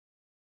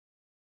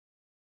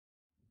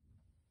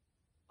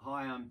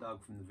Hi, I'm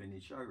Doug from the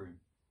Vintage Showroom.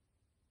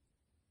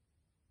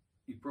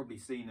 You've probably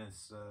seen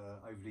us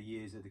over the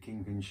years at the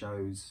Kingpin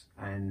shows,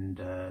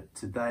 and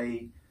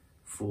today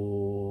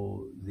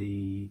for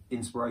the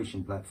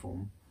inspiration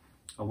platform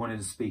I wanted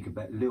to speak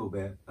a little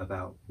bit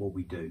about what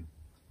we do.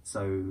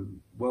 So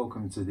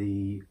welcome to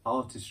the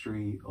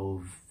Artistry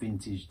of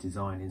Vintage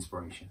Design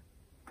Inspiration.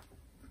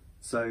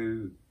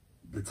 So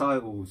the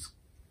title's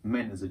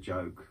meant as a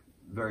joke,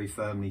 very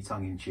firmly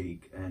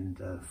tongue-in-cheek,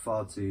 and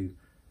far too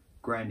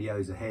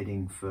grandiose a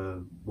heading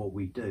for what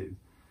we do,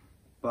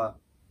 but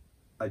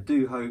I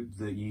do hope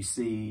that you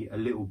see a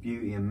little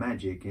beauty and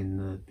magic in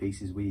the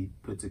pieces we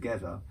put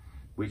together,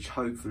 which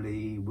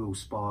hopefully will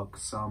spark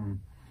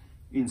some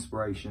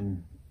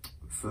inspiration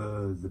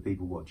for the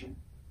people watching.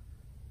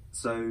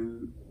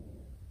 So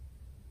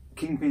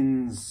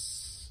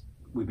Kingpins,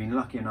 we've been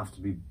lucky enough to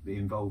be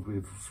involved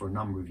with for a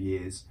number of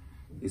years.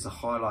 It's a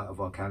highlight of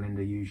our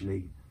calendar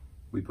usually.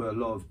 We put a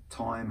lot of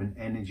time and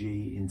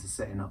energy into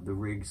setting up the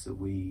rigs that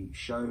we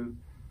show,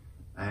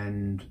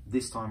 and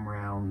this time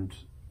round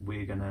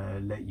we're going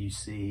to let you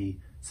see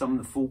some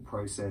of the thought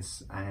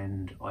process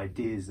and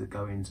ideas that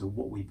go into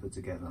what we put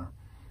together,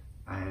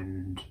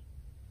 and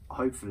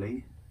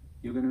hopefully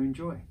you're going to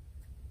enjoy.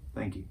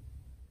 Thank you.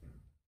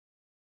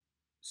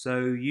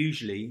 So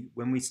usually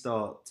when we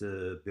start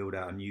to build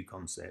out a new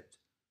concept,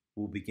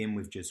 we'll begin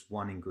with just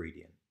one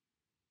ingredient.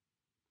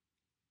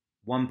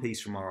 One piece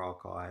from our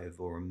archive,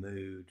 or a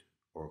mood,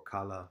 or a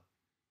colour,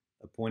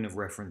 a point of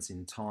reference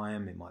in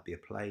time, it might be a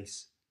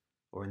place,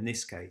 or in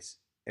this case,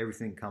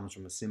 everything comes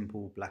from a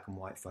simple black and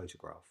white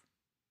photograph.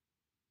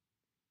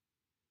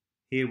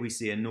 Here we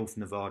see a North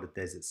Nevada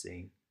desert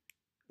scene.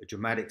 A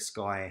dramatic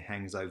sky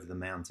hangs over the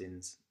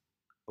mountains,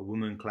 a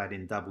woman clad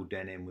in double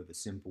denim with a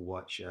simple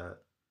white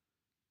shirt,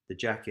 the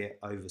jacket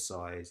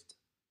oversized,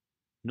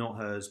 not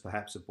hers,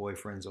 perhaps a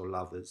boyfriend's or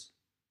lover's.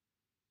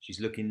 She's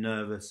looking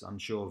nervous,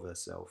 unsure of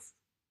herself,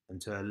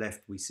 and to her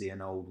left we see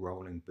an old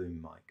rolling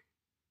boom mic.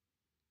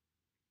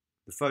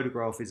 The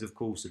photograph is of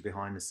course a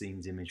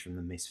behind-the-scenes image from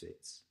The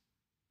Misfits,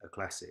 a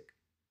classic,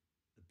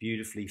 a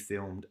beautifully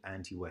filmed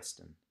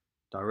anti-western,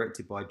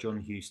 directed by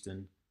John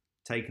Huston,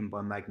 taken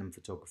by Magnum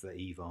photographer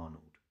Eve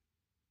Arnold.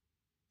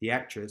 The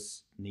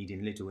actress,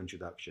 needing little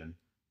introduction,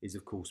 is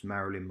of course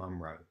Marilyn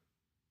Monroe,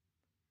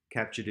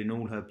 captured in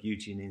all her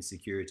beauty and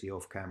insecurity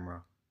off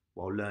camera,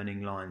 while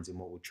learning lines in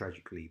what will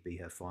tragically be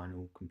her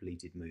final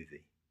completed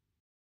movie.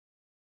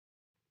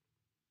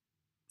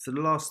 For the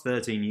last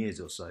 13 years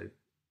or so,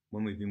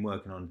 when we've been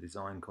working on a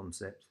design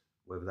concept,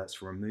 whether that's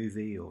for a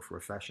movie or for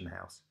a fashion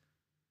house,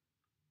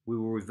 we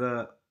will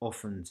revert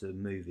often to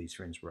movies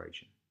for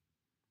inspiration.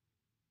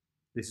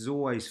 This has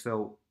always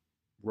felt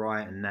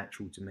right and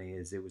natural to me,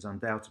 as it was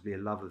undoubtedly a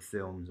love of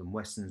films, and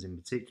westerns in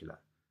particular,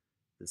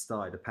 that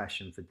started a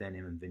passion for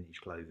denim and vintage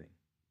clothing.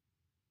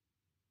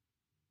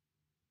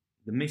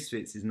 The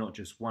Misfits is not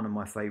just one of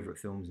my favourite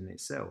films in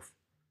itself.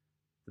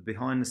 The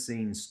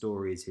behind-the-scenes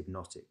story is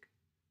hypnotic,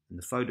 and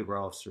the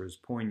photographs are as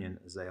poignant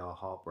as they are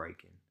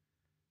heartbreaking.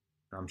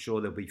 And I'm sure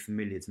they'll be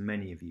familiar to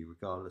many of you,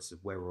 regardless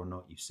of whether or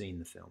not you've seen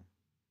the film.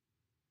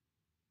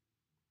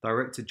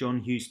 Director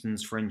John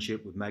Huston's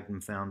friendship with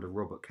Magnum founder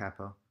Robert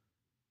Capa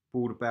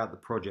brought about the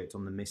project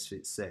on the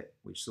Misfits set,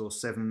 which saw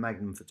 7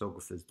 Magnum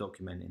photographers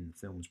documenting the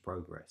film's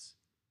progress.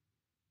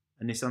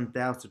 And this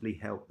undoubtedly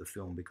helped the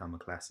film become a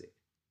classic.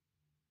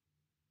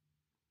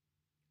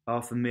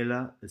 Arthur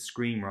Miller, a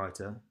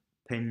screenwriter,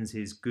 pens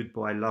his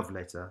goodbye love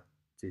letter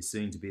to his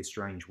soon-to-be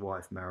estranged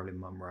wife Marilyn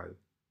Monroe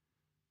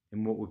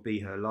in what would be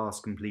her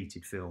last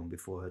completed film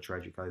before her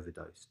tragic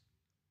overdose.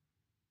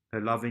 Her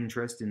love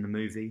interest in the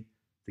movie,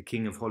 the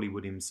king of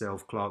Hollywood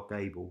himself, Clark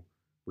Gable,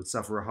 would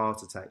suffer a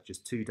heart attack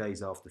just 2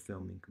 days after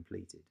filming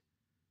completed,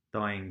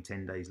 dying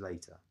 10 days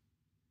later.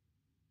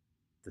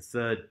 The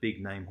third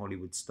big-name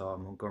Hollywood star,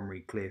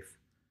 Montgomery Clift,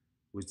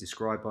 was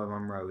described by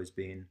Monroe as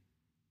being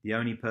the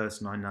only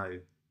person I know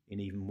in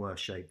even worse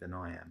shape than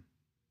I am.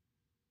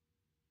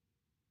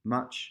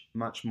 Much,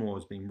 much more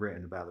has been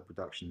written about the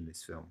production of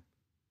this film,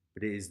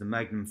 but it is the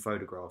Magnum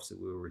photographs that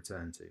we will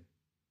return to.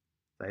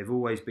 They have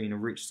always been a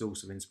rich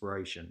source of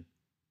inspiration,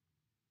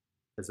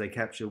 as they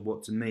capture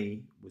what to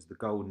me was the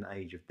golden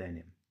age of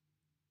denim.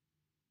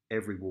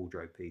 Every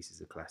wardrobe piece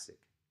is a classic.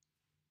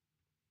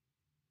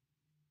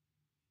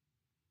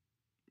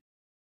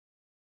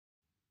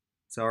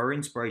 So our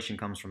inspiration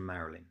comes from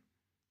Marilyn,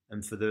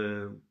 and for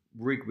the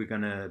rig we're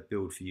going to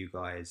build for you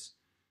guys,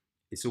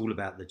 it's all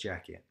about the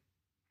jacket.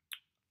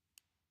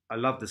 I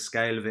love the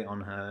scale of it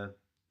on her,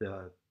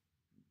 the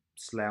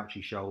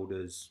slouchy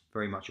shoulders,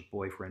 very much a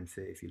boyfriend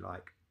fit if you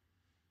like.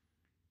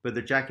 But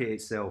the jacket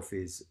itself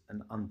is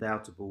an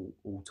undoubtable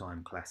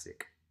all-time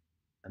classic.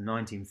 A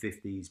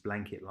 1950s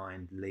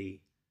blanket-lined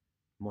Lee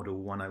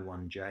Model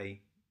 101J,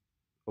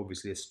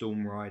 obviously a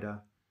Storm Rider,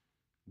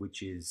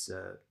 which is,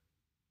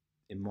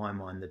 in my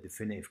mind, the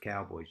definitive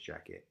cowboy's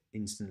jacket,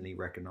 instantly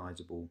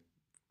recognisable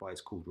by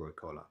its corduroy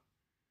collar.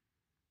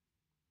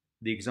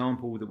 The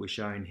example that we're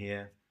showing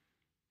here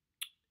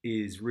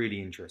is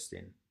really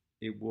interesting.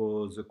 It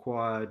was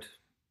acquired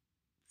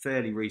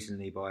fairly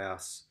recently by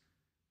us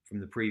from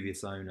the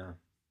previous owner,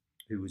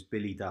 who was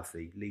Billy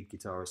Duffy, lead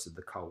guitarist of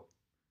The Cult.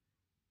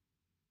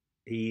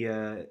 He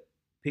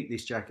picked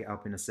this jacket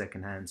up in a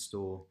second-hand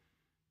store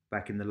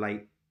back in the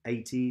late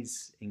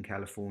 80s in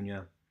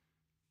California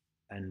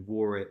and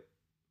wore it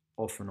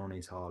often on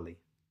his Harley.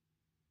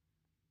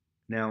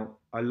 Now,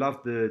 I love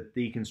the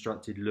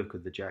deconstructed look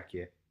of the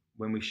jacket.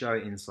 When we show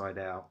it inside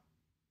out,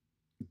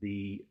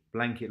 the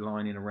blanket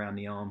lining around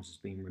the arms has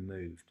been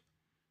removed.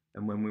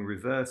 And when we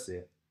reverse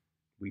it,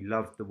 we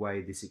love the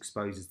way this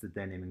exposes the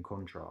denim in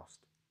contrast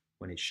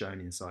when it's shown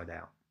inside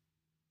out.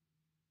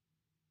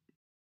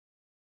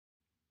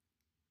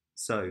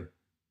 So,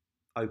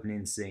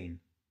 opening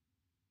scene.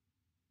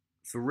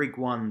 For Rig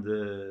 1,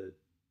 the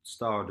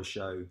star of the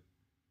show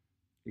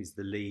is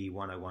the Lee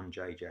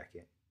 101J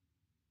jacket.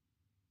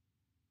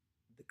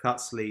 The cut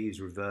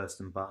sleeves reversed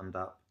and buttoned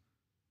up,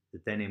 the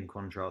denim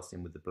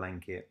contrasting with the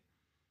blanket.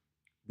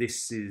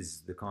 This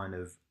is the kind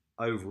of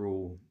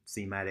overall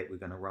thematic we're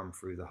going to run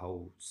through the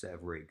whole set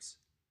of rigs.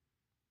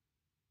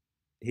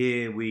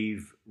 Here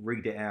we've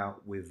rigged it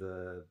out with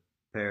a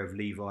pair of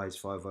Levi's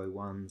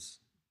 501s,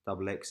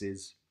 double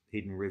X's,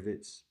 hidden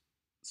rivets.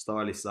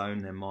 Stylists own,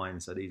 they're mine,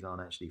 so these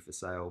aren't actually for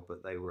sale,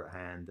 but they were at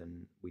hand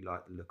and we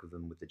like the look of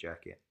them with the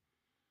jacket.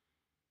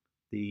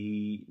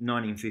 The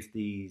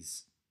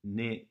 1950s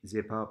knit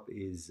zip up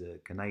is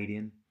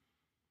Canadian.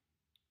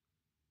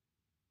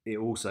 It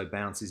also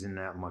bounces in and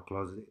out of my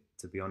closet,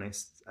 to be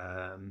honest,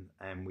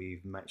 and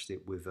we've matched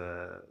it with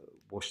a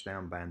wash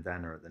down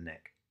bandana at the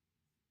neck.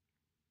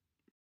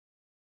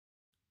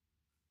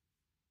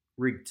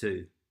 Rig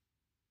 2.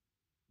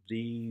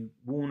 The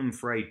worn and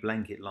frayed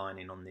blanket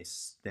lining on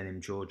this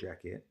denim jaw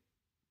jacket,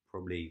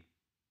 probably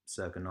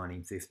circa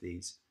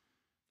 1950s,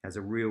 has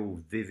a real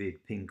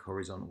vivid pink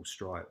horizontal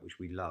stripe which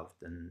we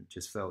loved and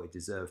just felt it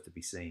deserved to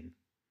be seen.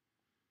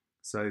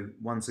 So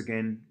once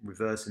again,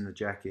 reversing the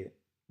jacket,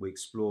 we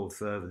explored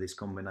further this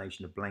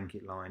combination of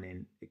blanket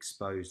lining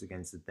exposed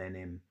against the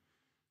denim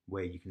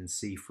where you can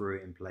see through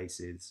it in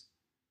places.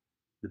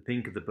 The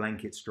pink of the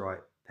blanket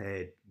stripe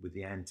paired with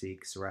the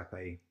antique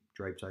serape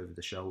draped over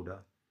the shoulder.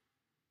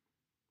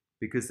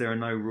 Because there are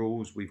no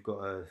rules, we've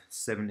got a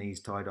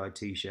 70s tie-dye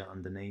t-shirt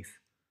underneath,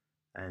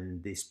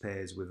 and this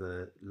pairs with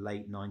a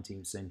late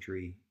 19th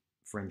century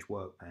French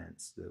work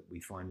pants that we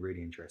find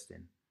really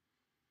interesting.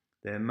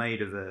 They're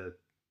made of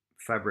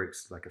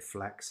fabrics like a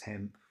flax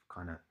hemp,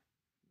 kind of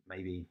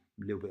maybe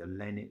a little bit of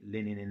linen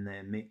in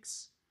their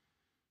mix.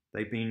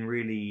 They've been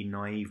really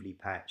naively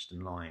patched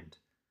and lined.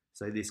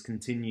 So this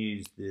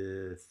continues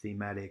the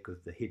thematic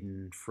of the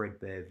hidden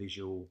threadbare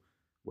visual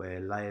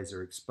where layers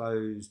are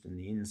exposed and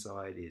the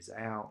inside is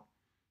out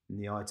and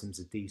the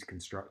items are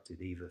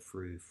deconstructed either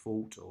through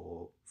fault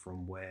or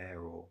from wear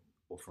or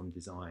from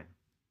design.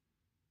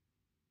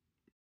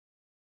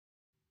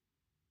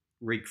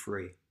 Rig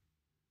 3.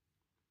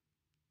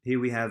 Here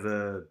we have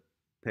a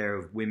pair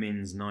of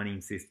women's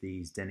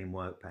 1950s denim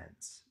work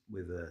pants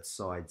with a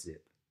side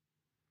zip.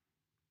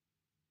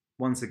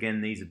 Once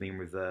again, these have been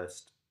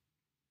reversed,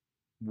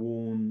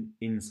 worn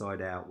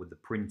inside out with the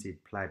printed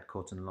plaid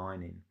cotton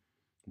lining,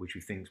 which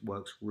we think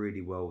works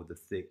really well with the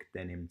thick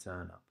denim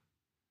turn-up.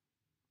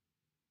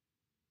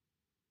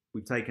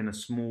 We've taken a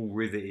small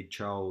riveted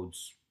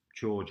child's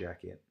jaw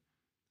jacket,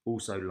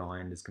 also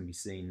lined as can be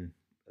seen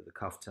at the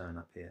cuff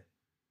turn-up here,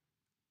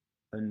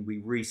 and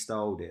we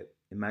restyled it,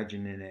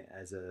 imagining it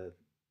as a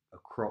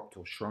cropped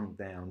or shrunk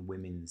down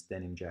women's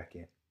denim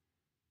jacket.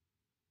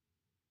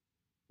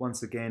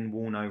 Once again,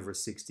 worn over a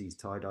 60s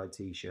tie-dye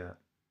t-shirt,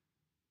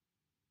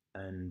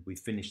 and we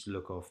finished the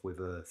look off with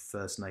a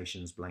First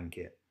Nations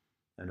blanket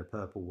and a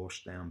purple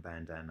wash down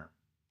bandana.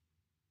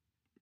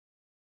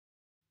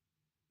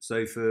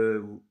 So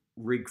for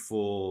Rig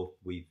 4,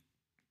 we've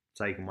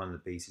taken one of the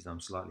pieces I'm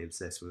slightly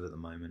obsessed with at the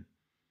moment.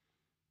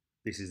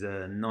 This is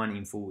a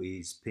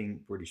 1940s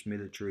pink British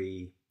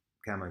military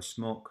camo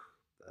smock.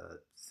 I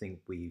think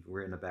we've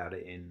written about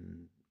it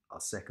in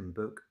our second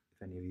book,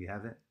 if any of you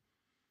have it.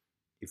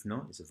 If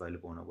not, it's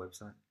available on our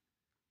website.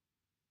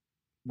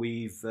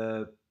 We've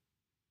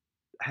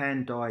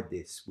hand dyed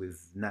this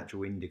with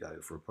natural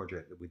indigo for a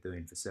project that we're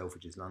doing for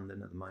Selfridges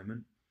London at the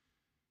moment.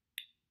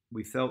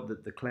 We felt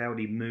that the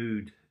cloudy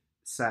mood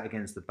sat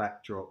against the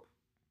backdrop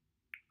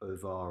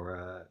of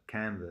our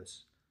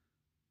canvas.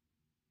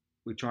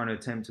 We're trying to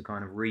attempt to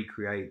kind of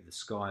recreate the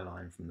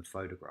skyline from the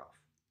photograph.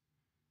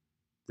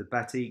 The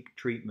batik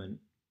treatment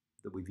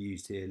that we've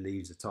used here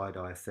leaves a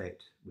tie-dye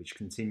effect, which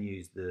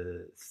continues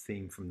the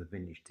theme from the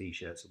vintage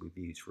t-shirts that we've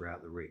used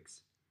throughout the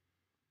rigs.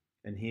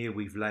 And here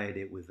we've layered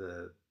it with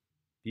a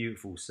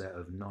beautiful set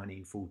of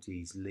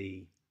 1940s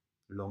Lee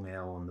long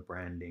L on the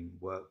branding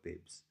work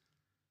bibs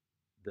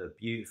that are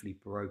beautifully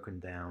broken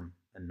down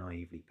and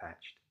naively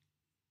patched.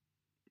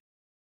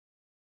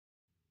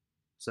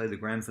 So the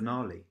grand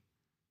finale,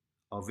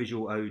 our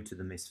visual ode to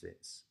the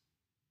misfits,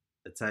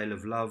 a tale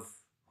of love,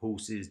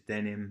 horses,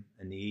 denim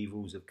and the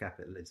evils of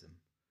capitalism,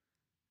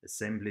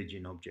 assemblage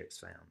in objects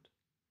found.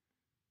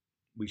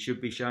 We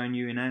should be showing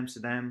you in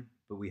Amsterdam,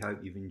 but we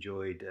hope you've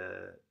enjoyed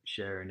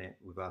sharing it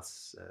with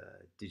us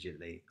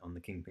digitally on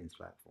the Kingpins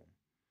platform.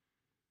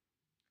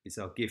 It's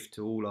our gift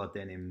to all our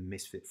denim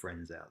misfit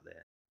friends out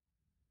there.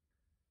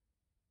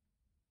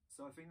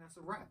 So I think that's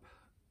a wrap.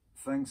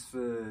 Thanks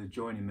for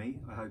joining me.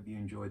 I hope you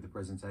enjoyed the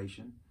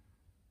presentation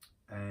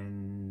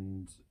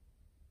and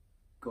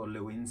got a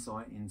little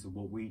insight into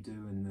what we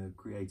do and the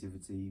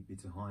creativity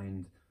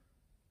behind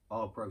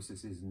our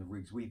processes and the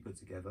rigs we put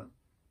together.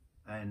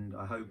 And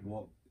I hope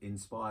what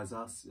inspires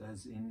us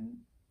has in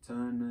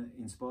turn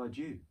inspired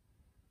you.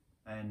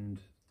 And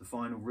the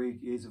final rig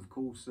is, of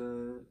course,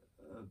 a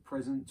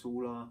present to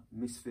all our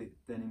misfit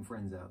denim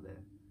friends out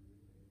there.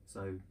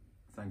 So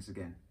thanks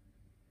again.